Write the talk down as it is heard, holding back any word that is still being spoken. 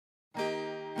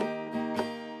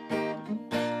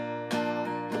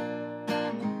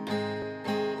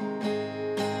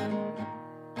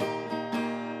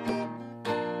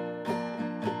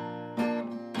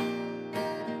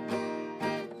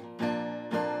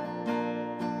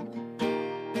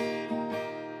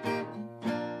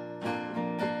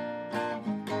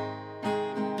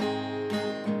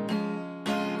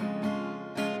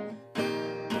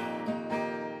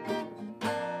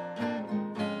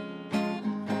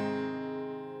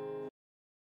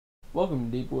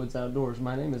Welcome to Deep Woods Outdoors.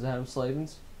 My name is Adam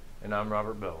Slavens. And I'm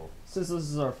Robert Bell. Since this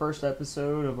is our first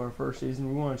episode of our first season,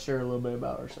 we want to share a little bit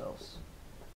about ourselves.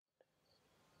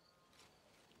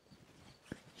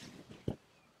 Alright,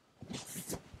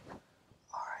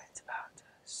 it's about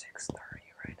 6:30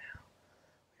 right now.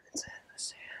 We've been sitting in the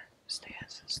stand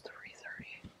since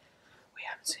 3:30. We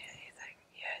haven't seen anything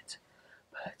yet,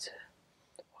 but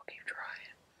we'll keep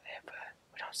trying. If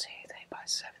we don't see anything by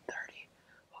 7:30,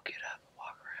 we'll get up and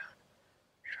walk around,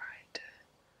 trying to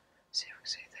see if we can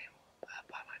see anything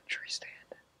by my tree stand.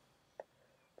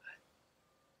 But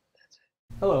that's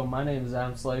it. Hello, my name is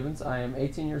Adam Slavens. I am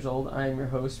 18 years old. I am your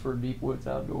host for Deep Woods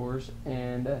Outdoors,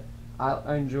 and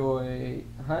I enjoy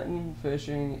hunting,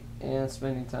 fishing, and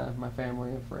spending time with my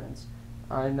family and friends.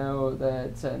 I know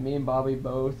that me and Bobby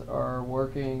both are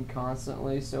working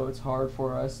constantly, so it's hard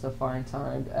for us to find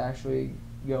time to actually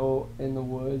go in the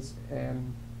woods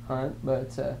and hunt,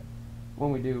 but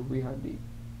when we do, we hunt deep.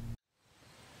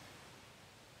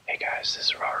 Hey guys, this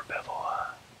is Robert Bevel.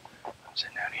 I'm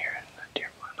sitting down here in the deer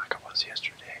blind like I was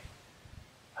yesterday.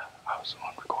 I was the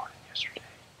one recording yesterday.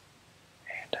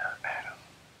 And Adam,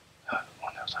 the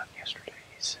one that was hunting yesterday,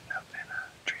 he's sitting up in a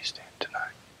tree stand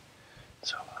tonight.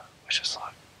 So, wish us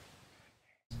luck.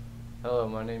 Hello,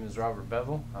 my name is Robert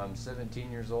Bevel. I'm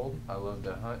 17 years old. I love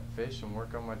to hunt, fish, and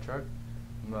work on my truck.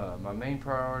 My main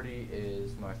priority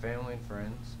is my family and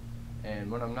friends. And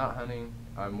when I'm not hunting,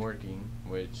 I'm working,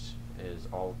 which is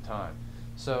all the time.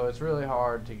 So it's really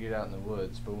hard to get out in the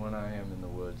woods, but when I am in the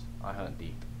woods, I hunt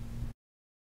deep.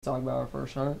 Talk about our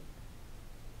first hunt.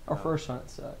 Our first hunt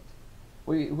sucked.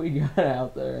 We got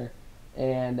out there,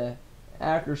 and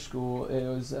after school it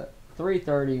was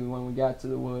 3:30 when we got to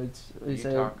the woods. You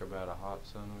talk about a hot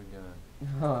son of a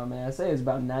gun. Oh man, I say it was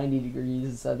about 90 degrees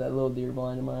inside that little deer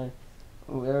blind of mine.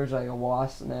 There was like a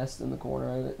wasp nest in the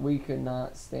corner of it. We could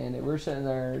not stand it. We're sitting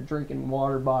there drinking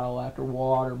water bottle after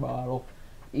water bottle,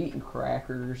 eating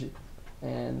crackers,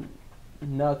 and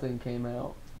nothing came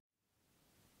out.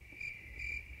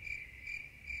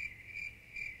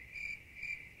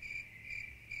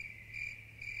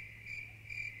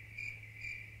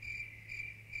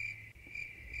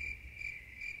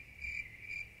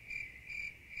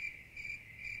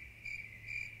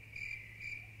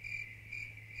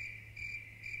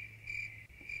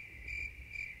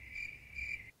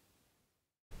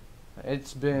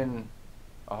 It's been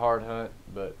a hard hunt,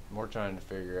 but we're trying to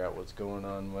figure out what's going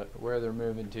on, where they're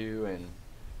moving to, and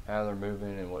how they're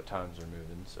moving, and what times they're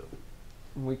moving. So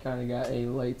We kind of got a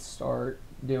late start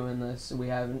doing this. We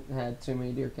haven't had too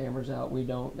many deer cameras out. We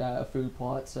don't got a food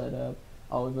plot set up.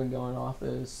 All we've been going off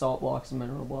is salt blocks and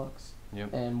mineral blocks.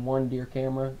 Yep. And one deer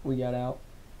camera we got out.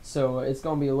 So it's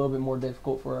going to be a little bit more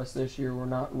difficult for us this year. We're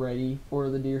not ready for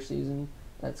the deer season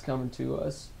that's coming to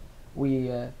us.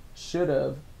 We should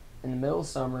have, in the middle of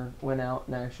summer, went out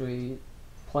and actually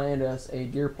planned us a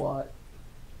deer plot.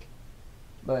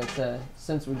 But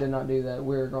since we did not do that,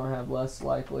 we're going to have less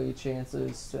likely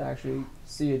chances to actually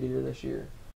see a deer this year.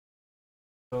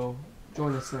 So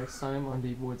join us next time on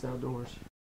Deep Woods Outdoors.